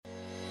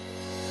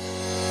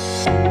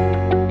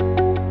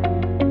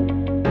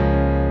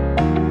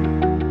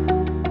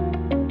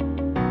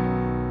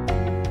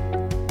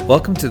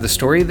Welcome to The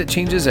Story That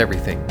Changes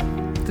Everything.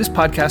 This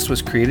podcast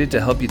was created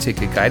to help you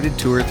take a guided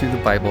tour through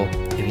the Bible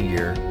in a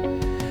year.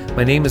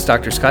 My name is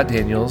Dr. Scott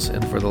Daniels,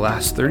 and for the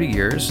last 30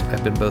 years,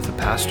 I've been both a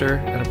pastor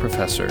and a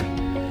professor.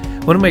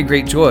 One of my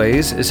great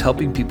joys is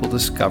helping people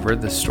discover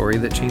the story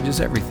that changes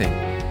everything,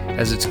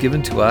 as it's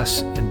given to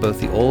us in both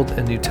the Old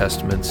and New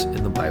Testaments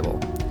in the Bible.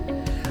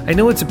 I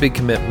know it's a big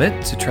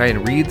commitment to try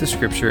and read the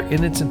scripture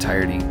in its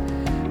entirety,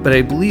 but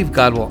I believe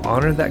God will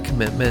honor that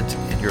commitment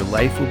and your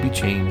life will be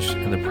changed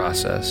in the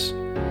process.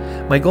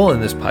 My goal in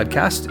this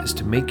podcast is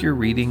to make your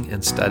reading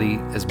and study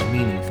as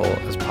meaningful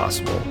as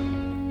possible.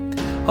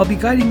 I'll be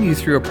guiding you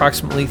through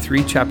approximately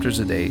 3 chapters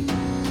a day.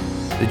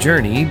 The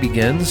journey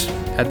begins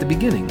at the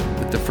beginning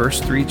with the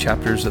first 3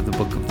 chapters of the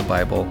book of the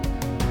Bible,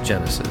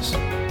 Genesis.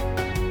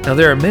 Now,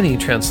 there are many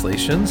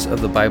translations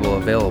of the Bible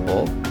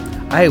available.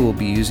 I will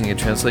be using a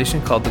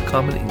translation called the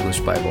Common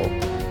English Bible,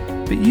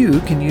 but you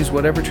can use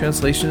whatever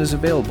translation is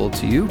available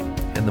to you,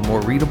 and the more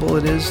readable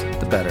it is,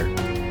 the better.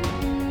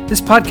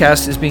 This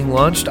podcast is being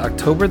launched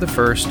October the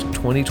 1st,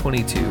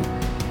 2022,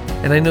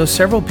 and I know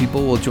several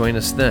people will join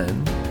us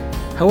then.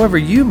 However,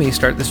 you may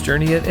start this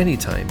journey at any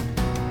time.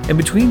 And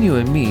between you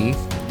and me,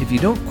 if you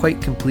don't quite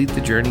complete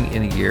the journey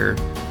in a year,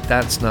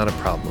 that's not a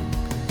problem.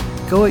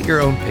 Go at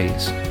your own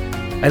pace.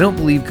 I don't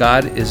believe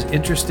God is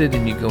interested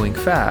in you going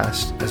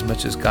fast as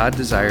much as God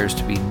desires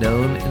to be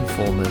known in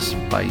fullness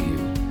by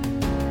you.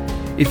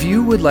 If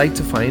you would like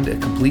to find a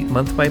complete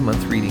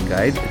month-by-month reading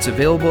guide, it's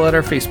available at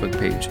our Facebook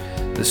page,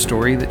 The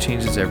Story That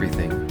Changes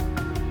Everything.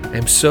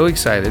 I'm so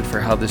excited for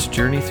how this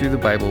journey through the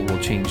Bible will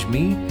change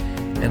me,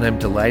 and I'm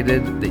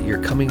delighted that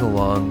you're coming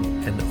along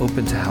and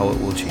open to how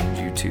it will change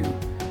you too.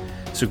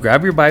 So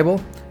grab your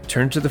Bible,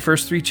 turn to the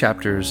first 3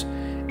 chapters,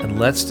 and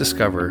let's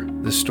discover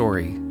the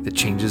story that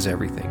changes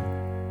everything.